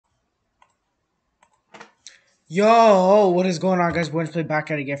Yo, what is going on, guys? We're gonna play back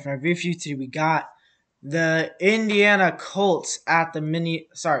at it again for a review. Today we got the Indianapolis Colts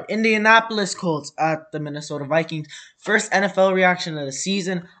at the Minnesota Vikings. First NFL reaction of the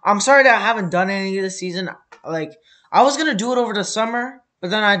season. I'm sorry that I haven't done any of the season. Like, I was gonna do it over the summer, but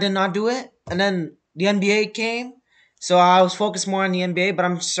then I did not do it. And then the NBA came, so I was focused more on the NBA. But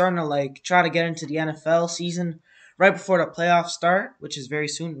I'm starting to try to get into the NFL season right before the playoffs start, which is very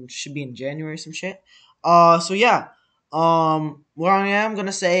soon. It should be in January, some shit. So yeah. What I am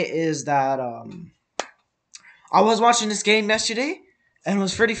gonna say is that I was watching this game yesterday and it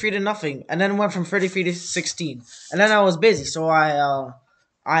was 33 to nothing, and then it went from 33 to 16, and then I was busy, so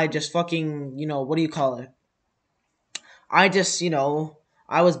I just fucking what do you call it? I just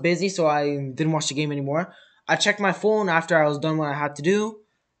I was busy, so I didn't watch the game anymore. I checked my phone after I was done what I had to do,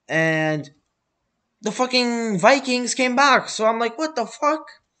 and the fucking Vikings came back. So I'm like, what the fuck?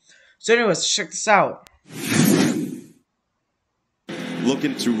 So anyways, check this out.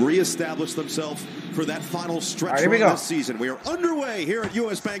 Looking to reestablish themselves for that final stretch of this season. We are underway here at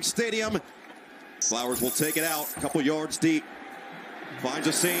US Bank Stadium. Flowers will take it out, a couple yards deep. Finds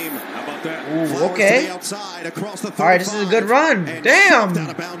a seam. How about that? Ooh, okay. Outside, across the 35, all right, this is a good run. Damn.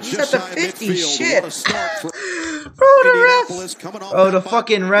 He's at the 50. Shit. Bro, the ref. Oh, the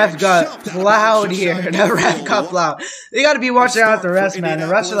fucking ref got loud here. The ref got loud. They got to be watching out the refs, man. The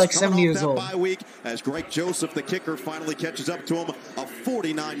refs are like 70 years old. As Greg Joseph, the kicker, finally catches up to him, a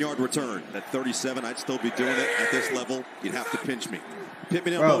 49-yard return. At 37, I'd still be doing it. At this level, you'd have to pinch me.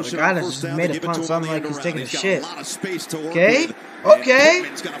 Bro, the guy that just made a punt sound like he's taking a shit. Okay, okay,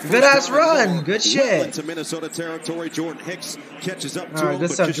 good ass run, good shit. Into Minnesota territory, Jordan Hicks catches up to him,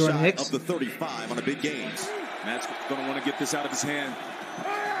 good stuff, Jordan Hicks. Of the 35 on a big gain. Matt's gonna want to get this out of his hand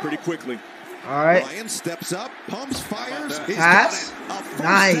pretty quickly. All right. Ryan steps up, pumps, fires. Pass.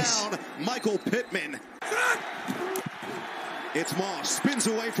 Nice. Down. Michael Pittman. It's Moss, spins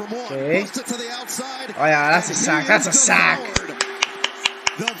away from one, puts it to the outside. Oh yeah, that's a sack. That's a sack.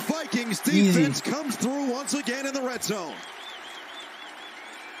 The Vikings defense comes through once again in the red zone.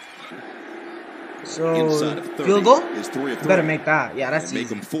 So field goal? Better make that. Yeah, that's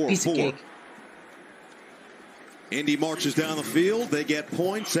easy. Piece of cake. Indy marches down the field. They get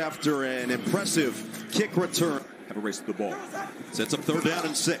points after an impressive kick return. Have a race to the ball. Sets up 3rd down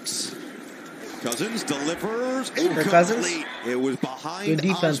and 6. Cousins delivers. Cousins. It was behind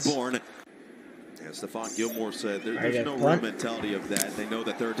Osborne. As Stephon Gilmore said, there's no real mentality of that. They know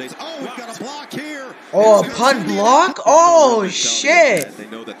that there are days. Oh, we've got a block here. Oh, a punt block? Oh, shit. They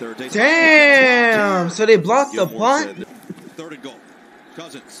know that there are days. Damn. So they blocked the punt? 3rd and goal.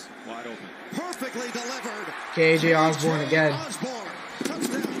 Cousins wide open. Perfectly delivered. KJ Osborne again.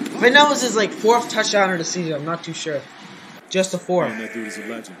 Right now is his 4th touchdown of the season. I'm not too sure. Just a 4. And that dude is a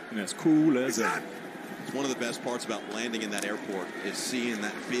legend. And that's cool as ever. It's one of the best parts about landing in that airport is seeing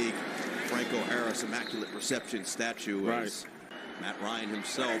that big Franco Harris Immaculate Reception statue. Right. Matt Ryan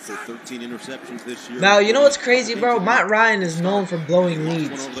himself with 13 interceptions this year. Now, you know what's crazy, bro? Matt Ryan is known for blowing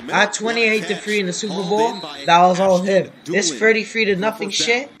leads. At 28-3 in the Super Bowl, that was all him. This 33 to nothing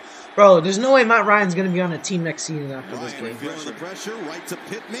shit. Bro, there's no way Matt Ryan's going to be on a team next season after this game. Feeling the pressure, right to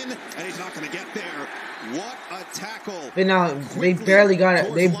Pittman, and he's not going to get there. What a tackle. They barely got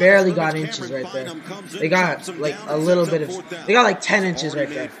it. They barely got inches right there. They got a little bit of. They got 10 inches right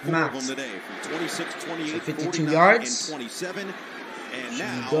there, max. 52 yards. And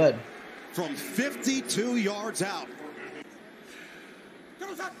now good. From 52 yards out. You're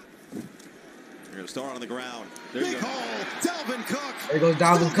going to start on the ground. There you go. Dalvin Cook. There goes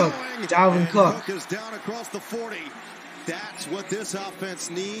Dalvin Cook. Dalvin Cook. Cook is down across the 40. That's what this offense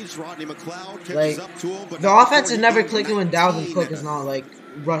needs. Rodney McLeod catches up to him. But the offense is never clicking when Dalvin Cook is not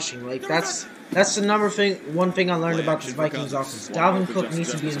rushing. That's the one thing I learned about this Vikings offense. Dalvin Cook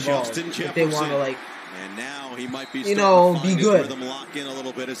needs to be involved if they want to and now he might be be good. Them lock in a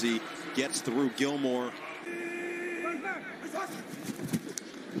little bit as he gets through Gilmore.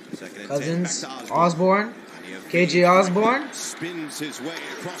 Cousins, Osborne, KJ Osborne. Spins his way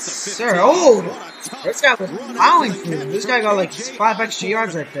across the 50. Sir, oh, this guy was plowing through. This guy got 5 extra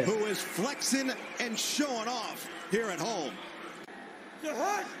yards right there. Who is flexing and showing off here at home.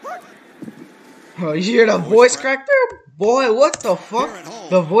 Oh, you hear the voice crack there? Boy, what the fuck?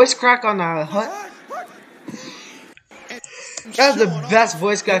 The voice crack on the hut? That's the best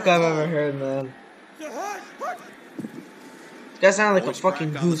voice crack I've ever heard, man. That sounded like a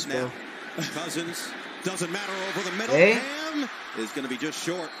fucking goose, bro. Cousins doesn't matter over the middle. Hey? Is going to be just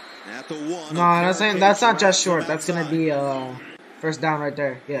short at the 1. No, that's not just short. That's going to be first down right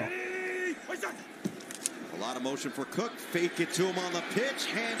there. Yeah. A lot of motion for Cook. Fake it to him on the pitch.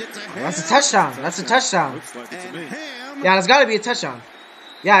 Hand it to Ham. That's a touchdown. That's a touchdown. Looks like it to And me. Ham Yeah, there's got to be a touchdown.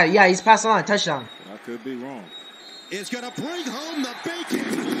 Yeah, he's past the line. Touchdown. I could be wrong. is going to bring home the bacon.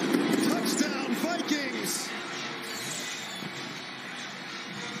 Touchdown, Vikings.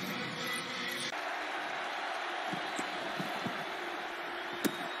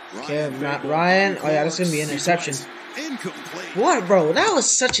 Okay, Matt Ryan. Oh, yeah, that's going to be an interception. Incomplete. What, bro? That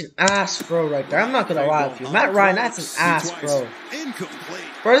was such an ass throw right there. I'm not going to lie with you. Matt Ryan, that's an ass throw. Incomplete.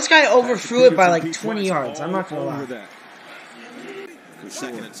 Bro, this guy overthrew it by like 20 yards. I'm not going to lie. For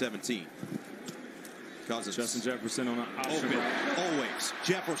second and 17. Cousins. Justin Jefferson on an option. Open. Always.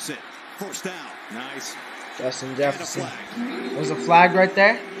 Jefferson. First down. Nice. Justin Jefferson. There's a flag right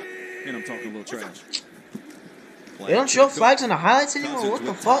there. And I'm talking a little trash. They don't show flags in the highlights anymore? What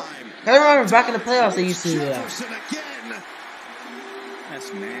the fuck? I remember back in the playoffs they used to do that.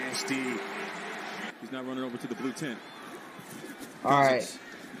 That's nasty. He's not running over to the blue tent. Alright.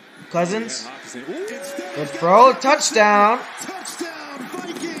 Cousins. Good Good throw. Touchdown. Touchdown,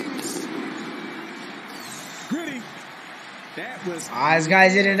 Vikings. Gritty. That was. This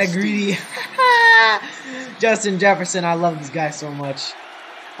guy's in a greedy. Justin Jefferson. I love this guy so much.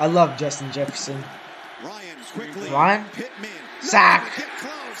 I love Justin Jefferson. Ryan? Sack.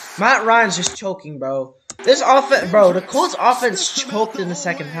 Matt Ryan's just choking, bro. This offense, bro, the Colts offense choked in the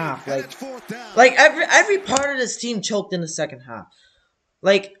second half. Like every part of this team choked in the second half.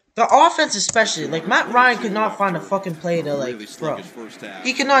 Like, the offense especially. Like, Matt Ryan could not find a fucking play to, like, bro.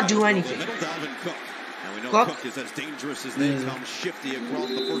 He could not do anything. Cook is as dangerous as they come, shifty across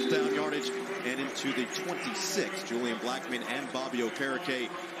the first down yardage and into the 26. Julian Blackman and Bobby Okereke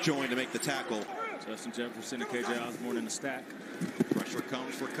join to make the tackle. Justin Jefferson and KJ Osborne in the stack. Pressure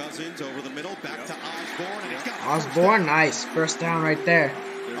comes for Cousins over the middle, back to Osborne, and he's got Osborne, nice. First down right there.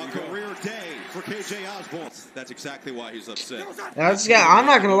 A career day for KJ Osborne. That's exactly why he's upset. I'm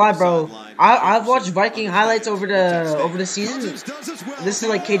not gonna lie, bro. I've watched Viking highlights over the season. This is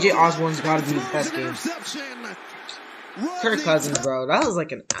like KJ Osborne's gotta be the best game. Kirk Cousins, bro. That was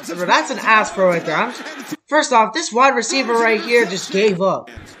like that's an ass throw right there. First off, this wide receiver right here just gave up.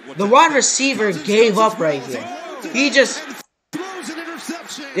 The wide receiver gave up right here. He just,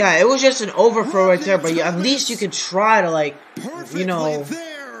 yeah, it was just an overthrow right there. But at least you could try to, like, you know,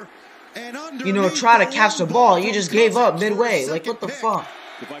 try to catch the ball. You just gave up midway. Like, what the fuck?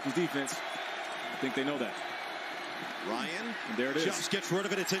 The Vikings defense, I think they know that. Ryan, and there it is. Just gets rid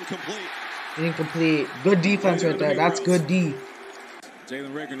of it. It's incomplete. Incomplete. Good defense right there. That's good D.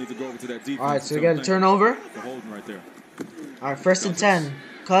 Jalen Rager needs to go over to that defense. All right, so we got a turnover. The holding right there. All right, first and 10.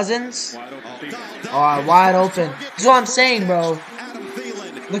 Cousins. Wide open. All right, wide open. That's what I'm saying, bro.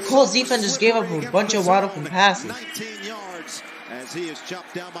 The Colts defense just gave up a bunch of wide open passes. 19 yards as he is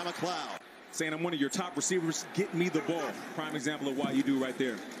chopped down by McLeod. Saying I'm one of your top receivers, get me the ball. Prime example of why you do right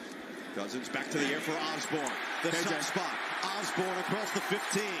there. Cousins back to the air for Osborne. The soft spot. Osborne across the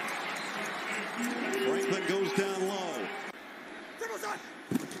 15. Franklin goes down low.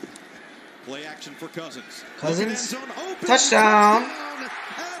 Play action for Cousins. Cousins. Touchdown.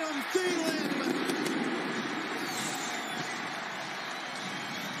 Adam Thielen.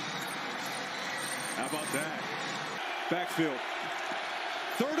 How about that? Backfield.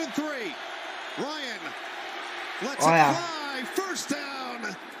 3rd and 3. Ryan. Let's fly. First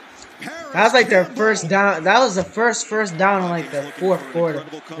down. That was like their first down. That was the first down in like the fourth quarter.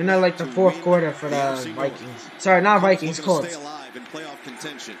 You know, like the fourth quarter for the Vikings. Sorry, not Vikings, Colts. In playoff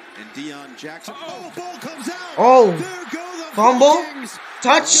contention. And Deion Jackson. Oh, ball comes out. Oh, fumble, Vikings.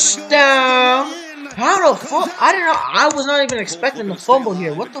 touchdown. How the fuck? I didn't know. I was not even expecting the fumble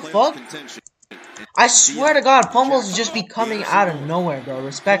here. What the fuck? I swear to God, fumbles just be coming out of nowhere, bro.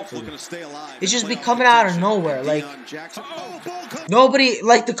 Respectfully, it's just be coming out of nowhere. Like nobody,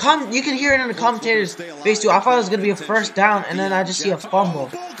 like you can hear it in the commentators' face too. I thought it was gonna be a first down, and then I just see a fumble,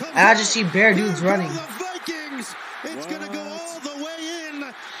 and I just see bare dudes running. It's gonna go all the way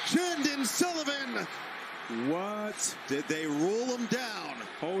in. Chandon Sullivan. What? Did they rule him down?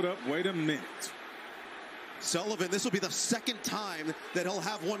 Hold up, wait a minute. Sullivan, this will be the second time that he'll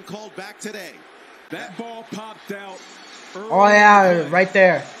have one called back today. That ball popped out early. Oh yeah, right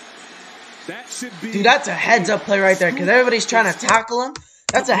there. That should be. Dude, that's a heads-up play right there, because everybody's trying to tackle him.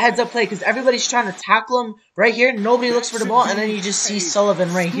 That's a heads-up play, because everybody's trying to tackle him right here. Nobody looks for the ball, and then you just see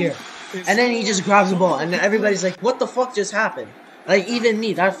Sullivan right here. And then he just grabs the ball, and then everybody's like, what the fuck just happened? Like, even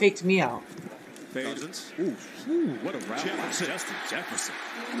me, that faked me out. Cousins. Ooh, what a route. Justin Jefferson.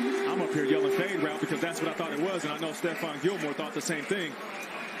 I'm up here yelling fade route because that's what I thought it was, and I know Stephon Gilmore thought the same thing.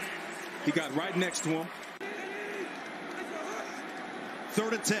 He got right next to him.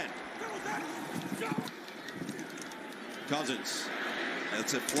 3rd and 10. Cousins.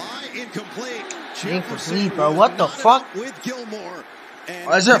 That's a fly, incomplete. Incomplete, bro. What the fuck? With Gilmore.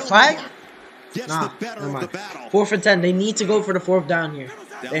 Oh, is there a flag? Gets Nah, the better never of the mind. battle. 4th and 10. They need to go for the 4th down here. Down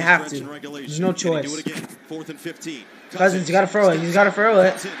They the have stretch to. in regulation. There's no Can he do choice. it again? 4th and 15. Cousins, you gotta throw it. He's gotta throw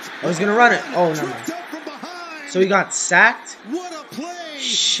it. Oh, he's gonna run it. Oh, no. Tripped up from behind. So he got sacked? What a play.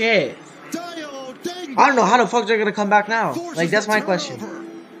 Shit. Dio Dang. I don't know how the fuck they're gonna come back now. Like, that's my question.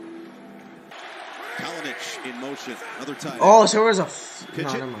 Kalinic in motion. Another time. Oh, so there was a... No, Pitch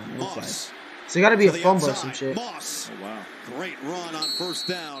it. never mind. No flag. Moss. So you gotta be a To the fumble or outside. some shit. Moss. Oh, wow. Great run on first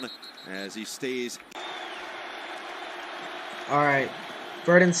down as he stays. Alright.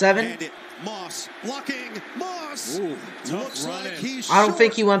 3rd and 7. And it. Moss blocking. Moss. Ooh, tough Looks running. like he's I don't short.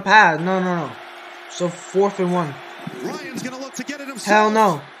 think he went past. No. So 4th and 1. Ryan's gonna look to get it himself. Hell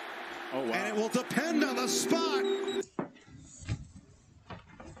no. Oh, wow. And it will depend on the spot.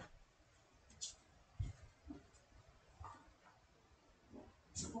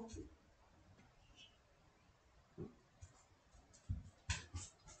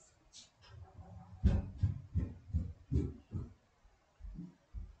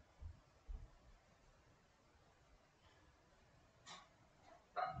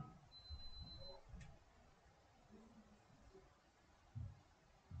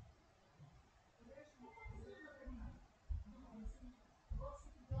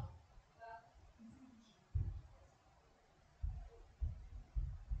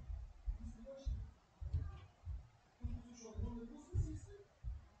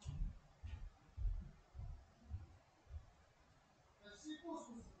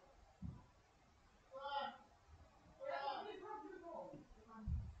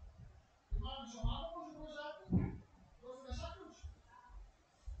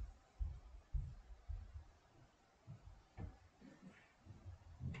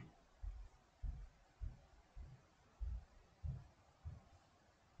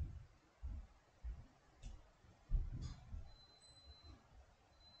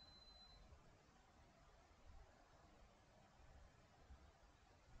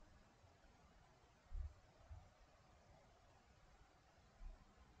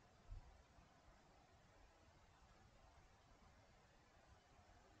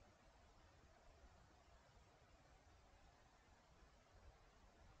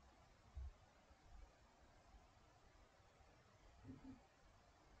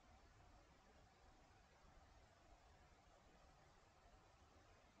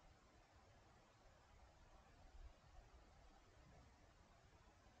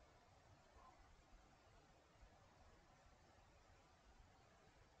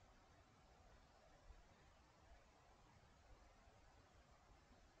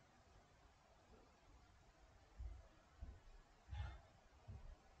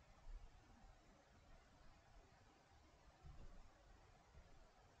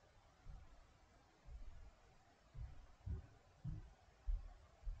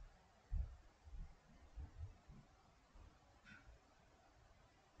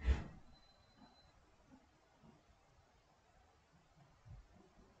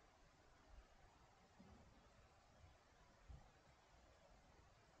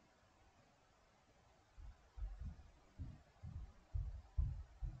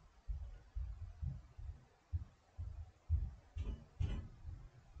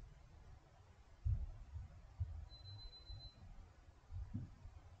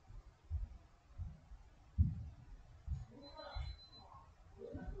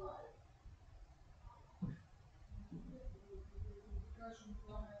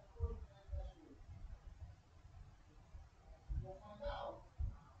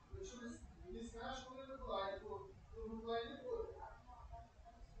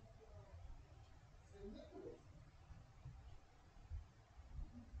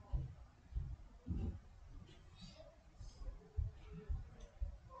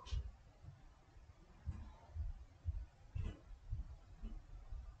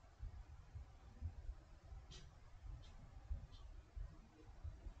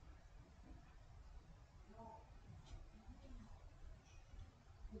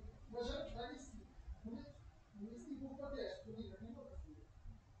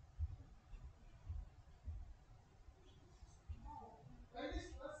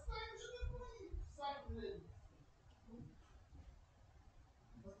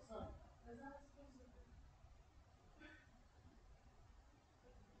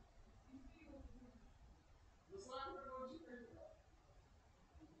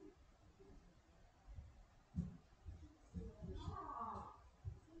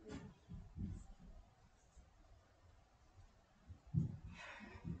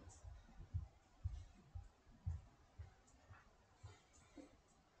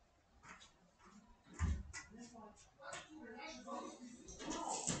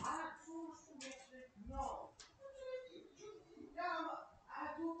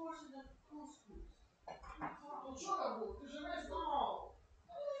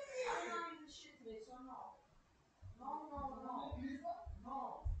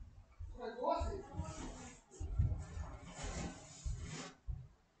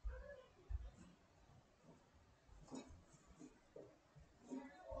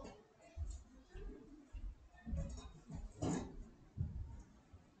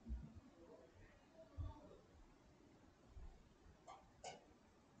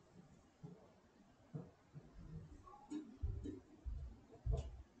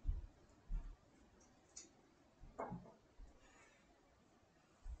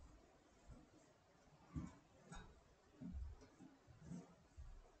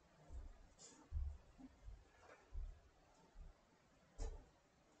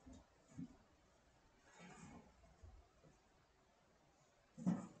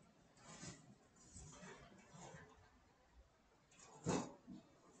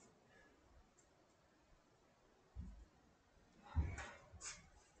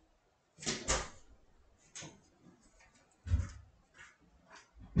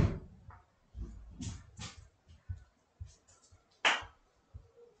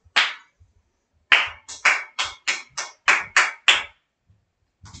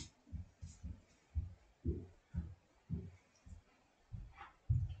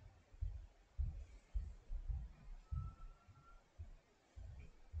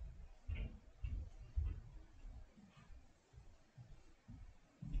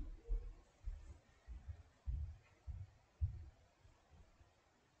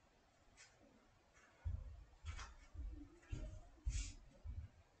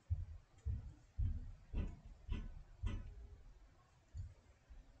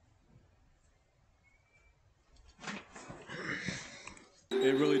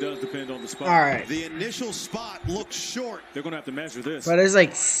 It really does depend on the spot. All right. The initial spot looks short. They're going to have to measure this. But there's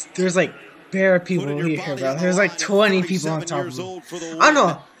like bare people here, bro. There's like 20 people on top of me. I don't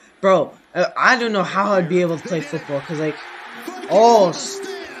know, bro. I don't know how I'd be able to play football because like,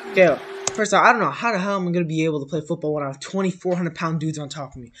 okay. First off, I don't know how the hell I'm gonna be able to play football when I have 2,400-pound dudes on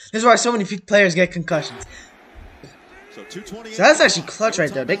top of me. This is why so many players get concussions. So that's actually clutch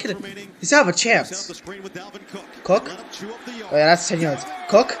right there. They could still have a chance. Cook? Oh yeah, that's 10 yards.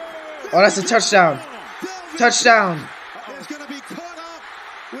 Cook? Oh, that's a touchdown. Touchdown.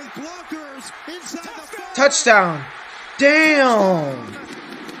 Touchdown. Damn.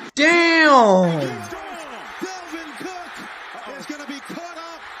 Damn.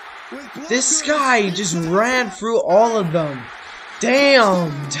 This guy just ran through all of them.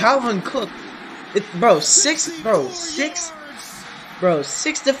 Damn. Dalvin Cook. Six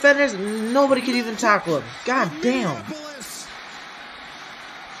defenders. Nobody could even tackle him. God damn.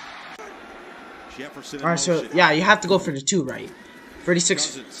 Alright, so yeah, you have to go for the 2, right?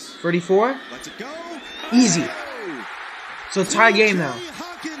 36, 34. Easy. So tie game now.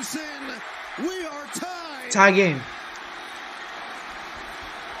 Tie game.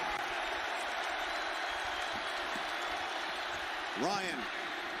 Ryan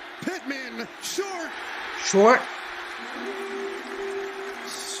Pittman, short.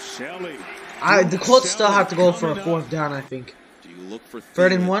 Shelley. The Colts still have to go for a 4th down, I think. Do you look for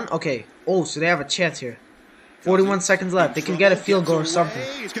 3rd and 1? Okay. Oh, so they have a chance here. 41 seconds left. They can get a field goal or something.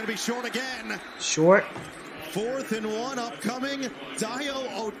 He's going to be short again. Short. 4th and 1 upcoming.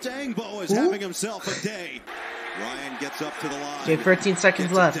 Dio Odangbo is having himself a day. Ryan gets up to the line. Okay, 13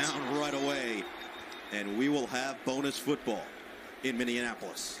 seconds left. Down right away. And we will have bonus football in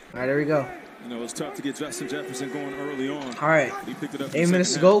Minneapolis. All right, there we go. You know, it's tough to get Justin Jefferson going early on. All right. He picked it up 8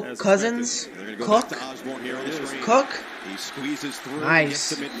 minutes to go. Cousins. Cook. Cook. He squeezes through.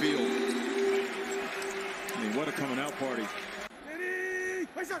 Nice. And gets to midfield. I mean, what a coming out party.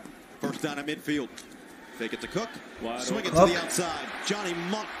 First down at midfield. Fake it to Cook. Swing it to Cook. the outside. Johnny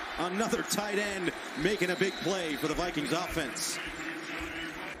Monk, another tight end, making a big play for the Vikings offense.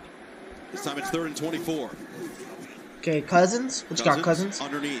 This time it's 3rd and 24. Okay, Cousins. What you got, Cousins?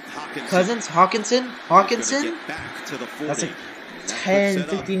 Underneath, Hawkinson. Cousins, Hawkinson. Get back to the 40. That's like 10,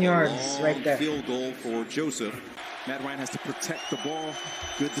 15 yards right there. Field goal for Joseph. Matt Ryan has to protect the ball.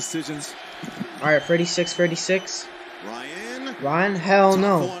 Good decisions. All right, 36. Ryan, hell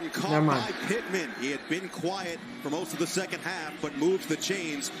no. Never mind. Pittman. He had been quiet for most of the second half, but moves the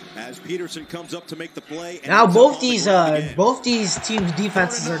chains as Peterson comes up to make the play. And now both these teams'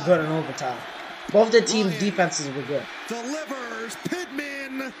 defenses are good in overtime. Both the teams' defenses were good. Delivers.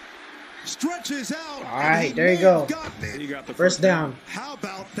 Pittman stretches out. All right, there you go. First down. How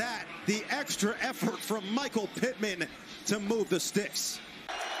about that? The extra effort from Michael Pittman to move the sticks.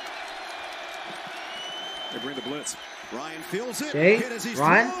 They bring the blitz. Ryan feels it. Okay,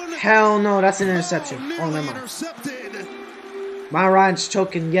 Ryan? Hell no, that's an interception. Oh, never mind. My Ryan's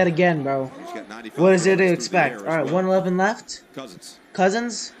choking yet again, bro. What is there to expect? All right, 1:11 left.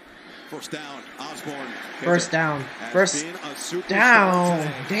 Cousins. First down. Osborne. First down.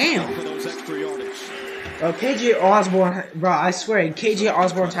 Damn. Bro, KJ Osborne, bro, I swear, KJ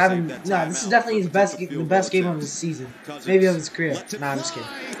Osborne's having. Nah, this is definitely the best game of the season. Maybe of his career. Nah, I'm just kidding.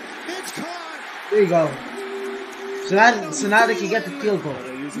 There you go. So now they can get the field goal.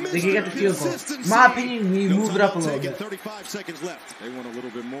 They can get the field goal. In my opinion, we move it up a little bit. 35 seconds left. They want a little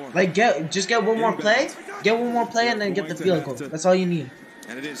bit more. Like just get one more play. Get one more play and then get the field goal. That's all you need.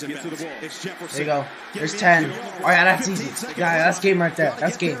 And it is to the ball. It's there you go. There's 10. Oh yeah, that's easy. Yeah, that's game right there.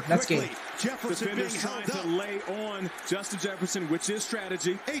 That's game. That's game. Defenders trying to lay on Justin Jefferson, which is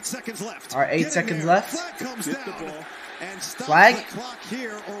strategy. 8 seconds left. All right, 8 seconds left. Flag comes down and stops Flag. the clock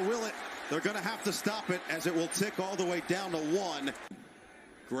here, or will it? They're going to have to stop it as it will tick all the way down to 1.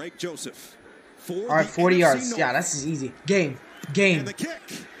 Greg Joseph. All right, 40 yards. Yeah, that's easy. Game. And the kick.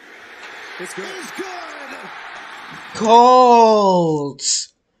 It's good. Colts.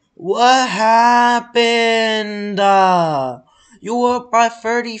 What happened? You were up by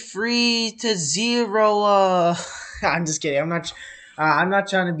 33-0. I'm just kidding. I'm not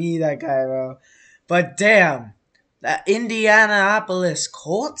trying to be that guy, bro. But damn, that Indianapolis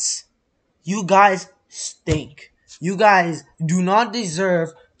Colts. You guys stink. You guys do not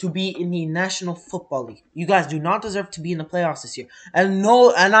deserve to be in the National Football League. You guys do not deserve to be in the playoffs this year. And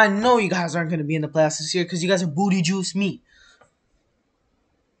I know you guys aren't going to be in the playoffs this year because you guys are booty juice meat.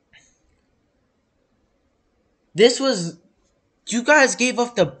 You guys gave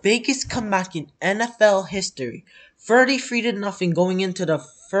up the biggest comeback in NFL history. 33-0 going into the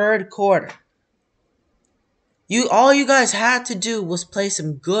third quarter. All you guys had to do was play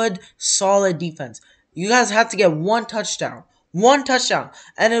some good, solid defense. You guys had to get one touchdown,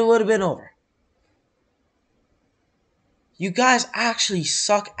 and it would have been over. You guys actually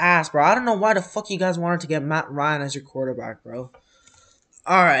suck ass, bro. I don't know why the fuck you guys wanted to get Matt Ryan as your quarterback, bro.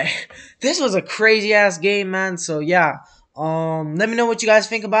 Alright. This was a crazy ass game, man. So yeah. Let me know what you guys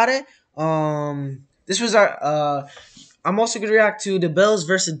think about it. This was our I'm also gonna react to the Bills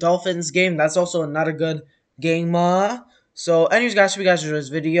versus Dolphins game. That's also another good game. So anyways guys, hope you guys enjoyed this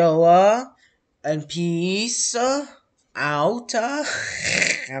video. And peace out.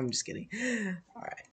 I'm just kidding. Alright.